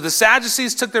 So the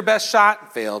Sadducees took their best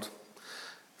shot, failed.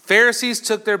 Pharisees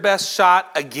took their best shot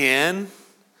again,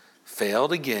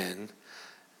 failed again.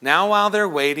 Now while they're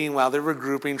waiting, while they're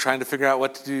regrouping, trying to figure out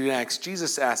what to do next,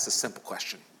 Jesus asks a simple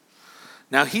question.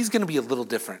 Now he's going to be a little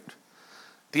different.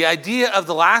 The idea of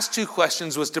the last two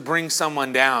questions was to bring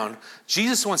someone down.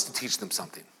 Jesus wants to teach them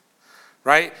something,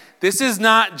 right? This is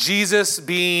not Jesus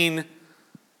being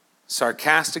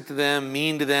sarcastic to them,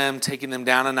 mean to them, taking them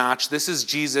down a notch. This is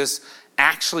Jesus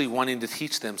actually wanting to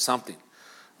teach them something,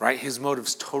 right? His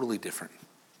motive's totally different.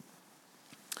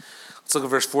 Let's look at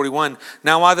verse 41.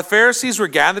 Now, while the Pharisees were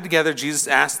gathered together, Jesus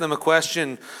asked them a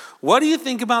question. What do you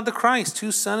think about the Christ?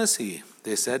 Whose son is he?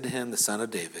 They said to him, the son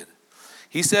of David.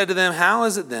 He said to them, how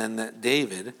is it then that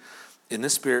David, in the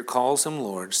Spirit, calls him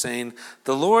Lord, saying,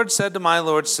 the Lord said to my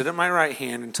Lord, sit at my right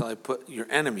hand until I put your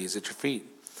enemies at your feet.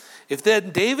 If then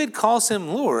David calls him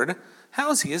Lord,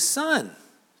 how is he his son?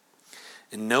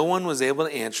 And no one was able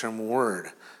to answer him a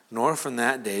word, nor from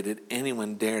that day did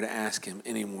anyone dare to ask him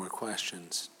any more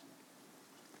questions.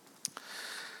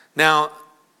 Now,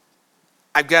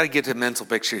 I've got to get to a mental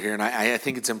picture here, and I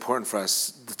think it's important for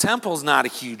us. The temple's not a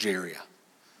huge area,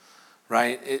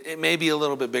 right? It may be a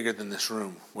little bit bigger than this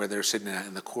room where they're sitting at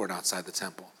in the court outside the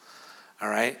temple, all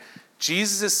right?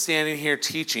 Jesus is standing here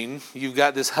teaching. You've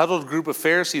got this huddled group of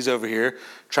Pharisees over here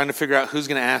trying to figure out who's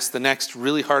going to ask the next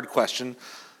really hard question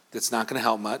that's not going to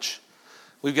help much.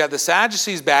 We've got the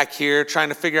Sadducees back here trying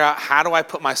to figure out, how do I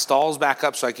put my stalls back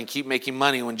up so I can keep making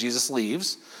money when Jesus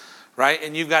leaves? Right?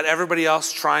 And you've got everybody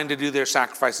else trying to do their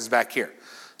sacrifices back here.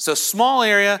 So small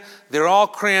area, they're all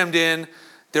crammed in,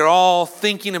 they're all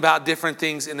thinking about different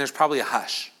things, and there's probably a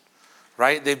hush,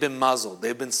 right? They've been muzzled,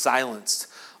 they've been silenced.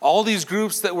 All these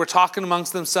groups that were talking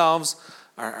amongst themselves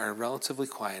are relatively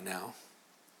quiet now,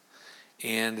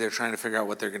 and they're trying to figure out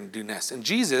what they're going to do next. And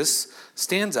Jesus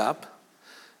stands up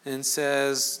and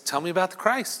says, tell me about the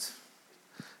Christ.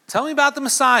 Tell me about the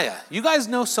Messiah. You guys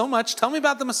know so much. Tell me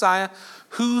about the Messiah.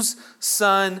 Whose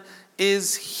son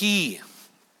is he?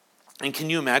 And can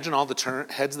you imagine all the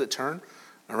heads that turn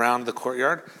around the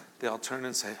courtyard? They all turn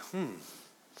and say,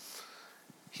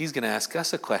 he's going to ask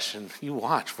us a question. You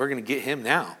watch. We're going to get him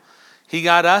now. He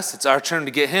got us. It's our turn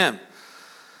to get him.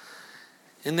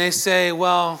 And they say,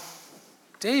 well,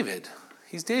 David.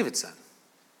 He's David's son.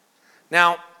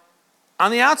 Now,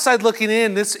 on the outside looking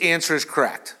in, this answer is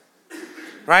correct.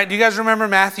 Right? Do you guys remember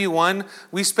Matthew 1?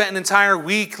 We spent an entire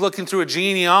week looking through a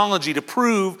genealogy to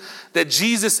prove that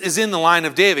Jesus is in the line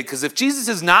of David. Because if Jesus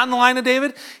is not in the line of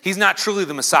David, he's not truly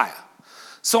the Messiah.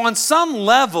 So on some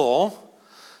level,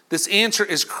 this answer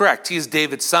is correct. He is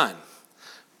David's son.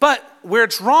 But where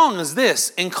it's wrong is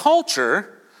this. In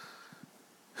culture,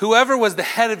 whoever was the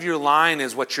head of your line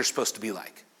is what you're supposed to be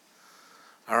like.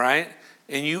 All right?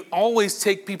 And you always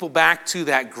take people back to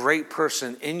that great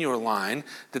person in your line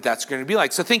that's going to be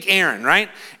like. So think Aaron, right?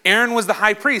 Aaron was the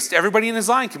high priest. Everybody in his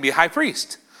line can be a high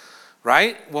priest,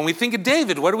 right? When we think of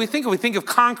David, what do we think of? We think of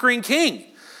conquering king.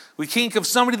 We think of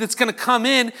somebody that's going to come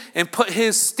in and put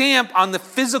his stamp on the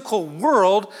physical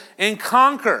world and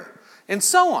conquer, and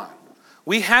so on.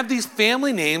 We have these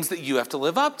family names that you have to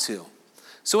live up to.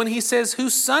 So when he says,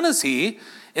 whose son is he?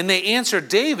 And they answer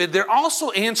David, they're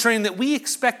also answering that we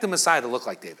expect the Messiah to look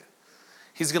like David.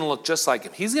 He's going to look just like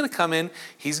him. He's going to come in,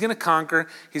 he's going to conquer,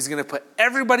 he's going to put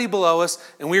everybody below us,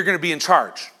 and we're going to be in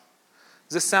charge.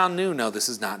 Does this sound new? No, this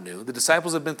is not new. The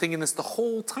disciples have been thinking this the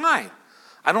whole time.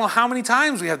 I don't know how many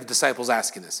times we have the disciples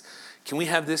asking this. Can we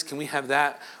have this? Can we have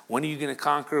that? When are you going to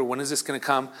conquer? When is this going to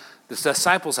come? The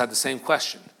disciples had the same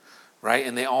question, right?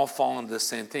 And they all fall into the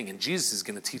same thing. And Jesus is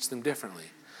going to teach them differently.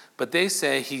 But they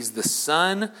say he's the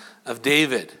son of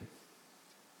David.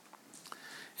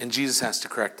 And Jesus has to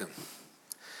correct them.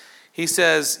 He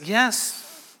says,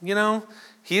 yes,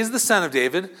 he is the son of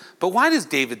David. But why does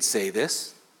David say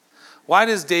this? Why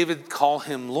does David call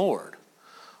him Lord?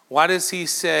 Why does he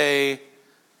say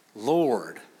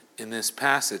Lord in this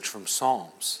passage from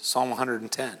Psalms, Psalm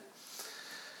 110?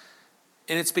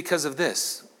 And it's because of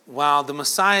this. While the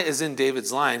Messiah is in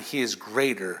David's line, he is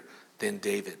greater than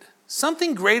David.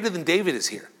 Something greater than David is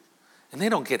here. And they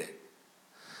don't get it.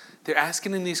 They're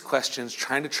asking him these questions,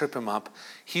 trying to trip him up.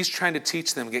 He's trying to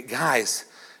teach them, guys,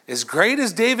 as great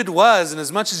as David was, and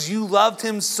as much as you loved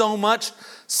him so much,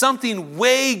 something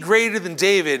way greater than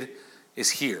David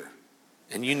is here,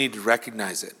 and you need to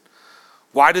recognize it.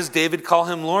 Why does David call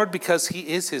him Lord? Because he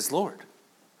is his Lord.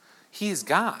 He is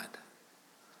God.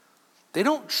 They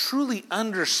don't truly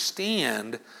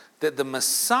understand that the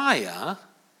Messiah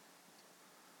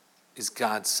is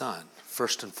God's son,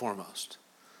 first and foremost.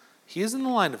 He is in the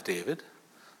line of David,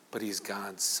 but he's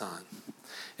God's son.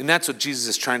 And that's what Jesus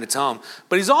is trying to tell them.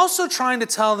 But he's also trying to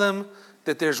tell them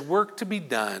that there's work to be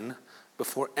done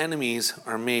before enemies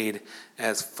are made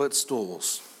as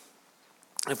footstools.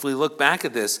 If we look back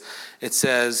at this, it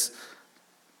says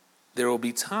there will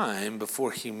be time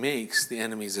before he makes the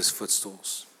enemies as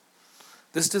footstools.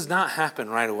 This does not happen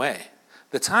right away.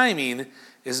 The timing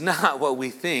is not what we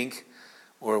think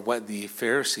or what the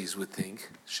Pharisees would think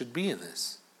should be in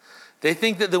this. They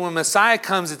think that when Messiah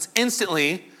comes, it's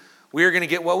instantly, we are going to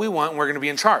get what we want and we're going to be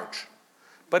in charge.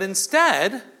 But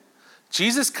instead,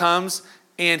 Jesus comes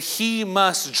and he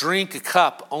must drink a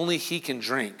cup only he can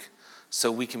drink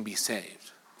so we can be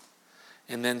saved.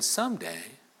 And then someday,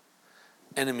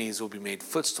 enemies will be made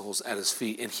footstools at his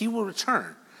feet, and he will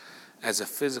return as a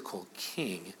physical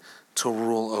king to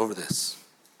rule over this.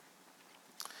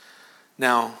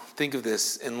 Now, think of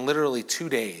this. In literally 2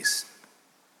 days,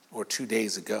 or 2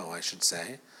 days ago, I should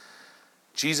say,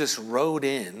 Jesus rode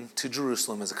in to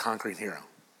Jerusalem as a conquering hero.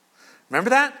 Remember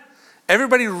that?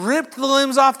 Everybody ripped the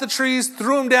limbs off the trees,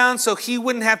 threw them down so he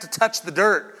wouldn't have to touch the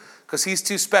dirt because he's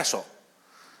too special.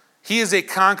 He is a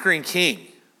conquering king.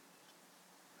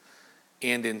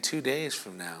 And in 2 days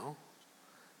from now,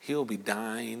 he will be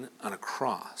dying on a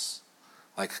cross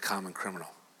like a common criminal.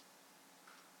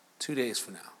 2 days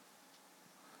from now.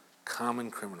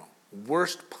 Common criminal.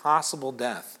 Worst possible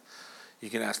death you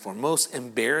can ask for. Most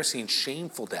embarrassing,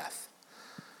 shameful death.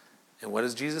 And what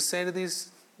does Jesus say to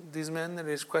these men that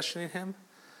is questioning him?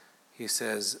 He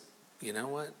says, you know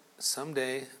what?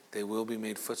 Someday they will be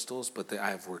made footstools, but I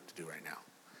have work to do right now.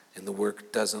 And the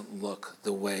work doesn't look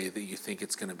the way that you think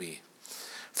it's going to be.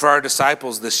 For our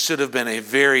disciples, this should have been a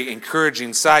very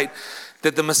encouraging sight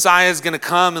that the Messiah is going to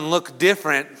come and look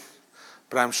different,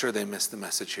 but I'm sure they missed the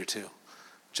message here too,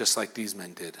 just like these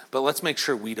men did. But let's make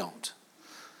sure we don't.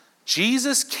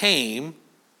 Jesus came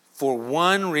for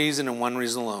one reason and one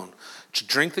reason alone, to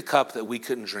drink the cup that we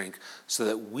couldn't drink so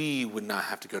that we would not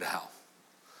have to go to hell.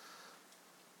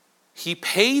 He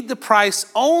paid the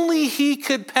price only he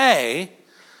could pay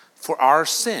for our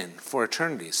sin for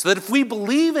eternity, so that if we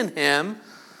believe in him,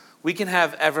 we can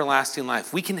have everlasting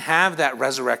life. We can have that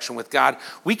resurrection with God.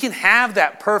 We can have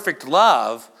that perfect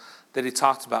love that he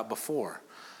talked about before.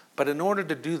 But in order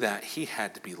to do that, he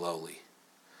had to be lowly.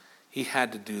 He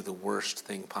had to do the worst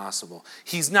thing possible.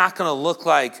 He's not going to look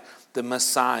like the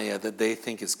Messiah that they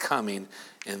think is coming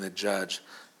and the judge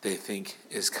they think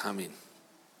is coming.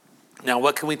 Now,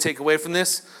 what can we take away from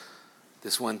this?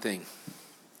 This one thing.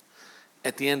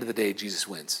 At the end of the day, Jesus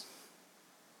wins.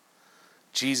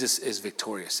 Jesus is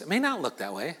victorious. It may not look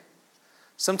that way.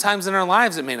 Sometimes in our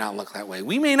lives, it may not look that way.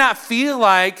 We may not feel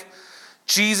like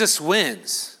Jesus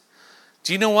wins.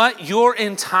 Do you know what? Your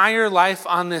entire life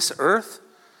on this earth,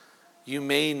 you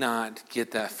may not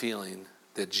get that feeling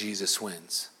that Jesus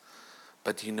wins.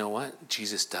 But do you know what?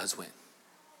 Jesus does win.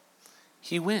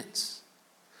 He wins.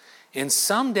 And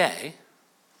someday,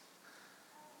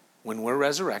 when we're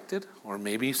resurrected, or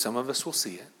maybe some of us will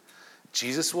see it,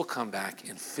 Jesus will come back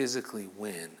and physically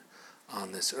win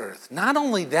on this earth. Not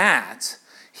only that,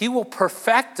 he will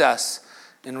perfect us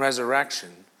in resurrection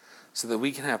so that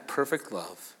we can have perfect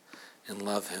love and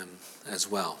love him as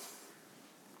well.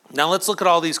 Now let's look at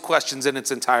all these questions in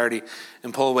its entirety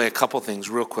and pull away a couple things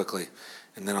real quickly,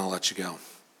 and then I'll let you go.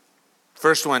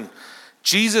 First one,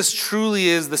 Jesus truly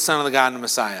is the Son of the God and the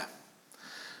Messiah.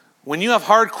 When you have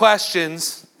hard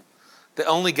questions that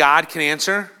only God can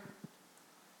answer,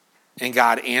 and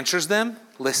God answers them,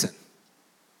 listen.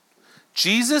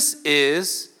 Jesus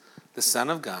is the Son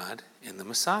of God and the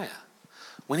Messiah.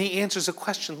 When he answers a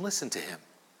question, listen to him.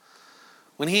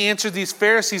 When he answered these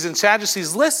Pharisees and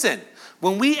Sadducees, listen.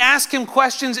 When we ask him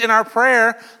questions in our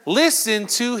prayer, listen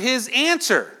to his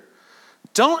answer.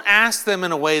 Don't ask them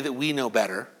in a way that we know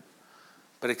better,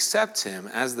 but accept him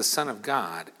as the Son of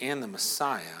God and the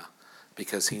Messiah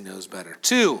because he knows better.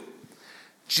 2,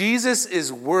 Jesus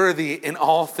is worthy in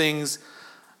all things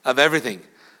of everything.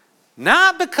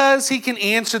 Not because he can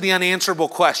answer the unanswerable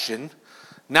question,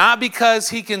 not because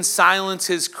he can silence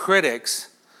his critics,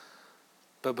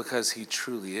 but because he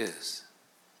truly is.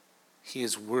 He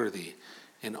is worthy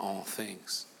in all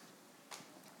things.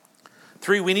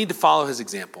 3, we need to follow his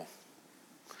example.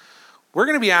 We're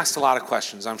going to be asked a lot of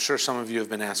questions. I'm sure some of you have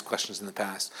been asked questions in the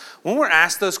past. When we're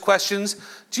asked those questions,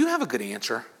 do you have a good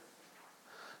answer?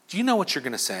 Do you know what you're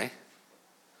going to say?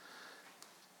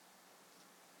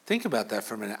 Think about that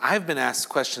for a minute. I've been asked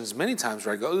questions many times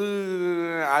where I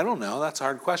go, I don't know. That's a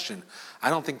hard question. I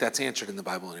don't think that's answered in the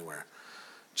Bible anywhere.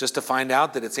 Just to find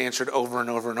out that it's answered over and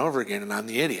over and over again, and I'm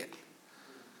the idiot.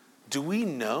 Do we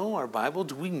know our Bible?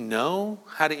 Do we know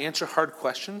how to answer hard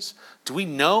questions? Do we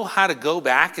know how to go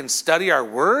back and study our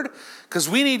word? Because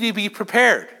we need to be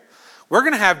prepared. We're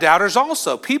going to have doubters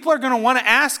also. People are going to want to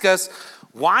ask us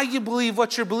why you believe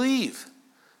what you believe.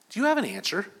 Do you have an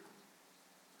answer?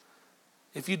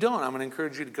 If you don't, I'm going to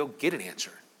encourage you to go get an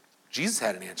answer. Jesus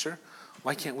had an answer.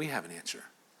 Why can't we have an answer?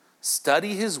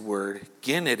 Study his word,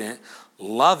 get in it,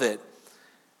 love it,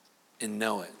 and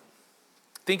know it.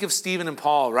 Think of Stephen and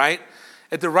Paul, right?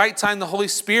 At the right time, the Holy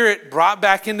Spirit brought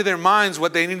back into their minds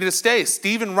what they needed to say.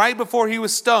 Stephen, right before he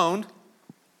was stoned,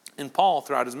 and Paul,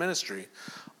 throughout his ministry,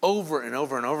 over and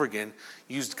over and over again,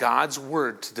 used God's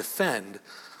word to defend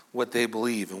what they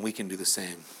believe, and we can do the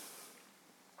same.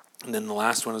 And then the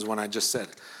last one is one I just said.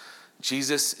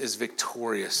 Jesus is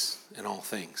victorious in all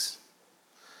things.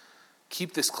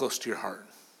 Keep this close to your heart.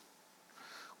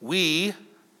 We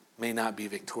may not be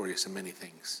victorious in many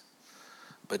things,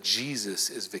 but Jesus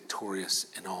is victorious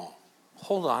in all.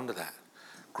 Hold on to that.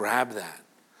 Grab that.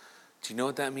 Do you know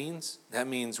what that means? That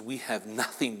means we have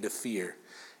nothing to fear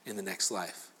in the next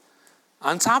life.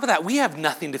 On top of that, we have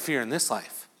nothing to fear in this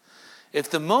life. If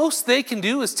the most they can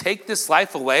do is take this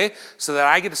life away so that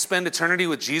I get to spend eternity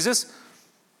with Jesus,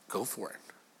 go for it.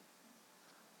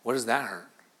 What does that hurt?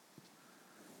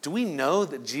 Do we know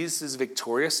that Jesus is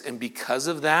victorious, and because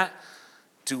of that,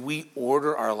 do we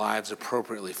order our lives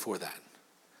appropriately for that?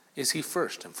 Is he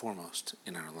first and foremost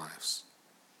in our lives?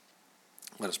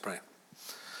 Let us pray.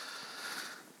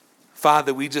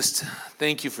 Father, we just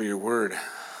thank you for your word.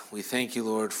 We thank you,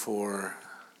 Lord, for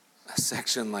a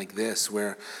section like this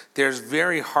where there's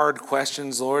very hard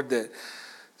questions, Lord, that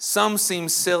some seem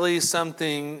silly,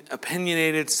 something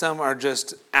opinionated, some are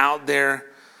just out there,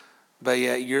 but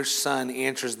yet your son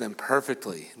answers them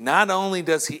perfectly. Not only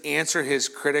does he answer his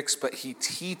critics, but he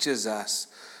teaches us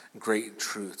great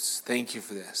truths. Thank you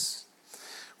for this.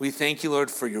 We thank you,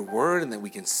 Lord, for your word and that we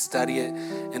can study it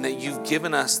and that you've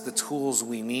given us the tools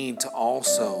we need to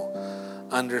also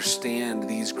understand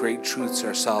these great truths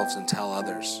ourselves and tell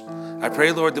others. I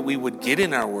pray, Lord, that we would get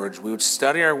in our words, we would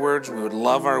study our words, we would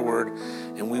love our word,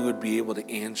 and we would be able to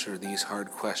answer these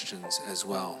hard questions as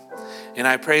well. And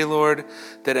I pray, Lord,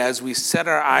 that as we set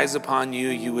our eyes upon you,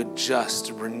 you would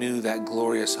just renew that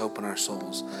glorious hope in our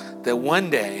souls, that one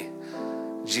day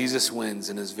Jesus wins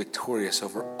and is victorious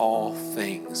over all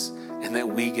things, and that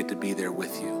we get to be there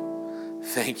with you.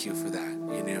 Thank you for that. In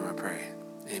your name I pray.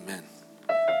 Amen.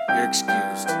 You're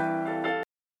excused.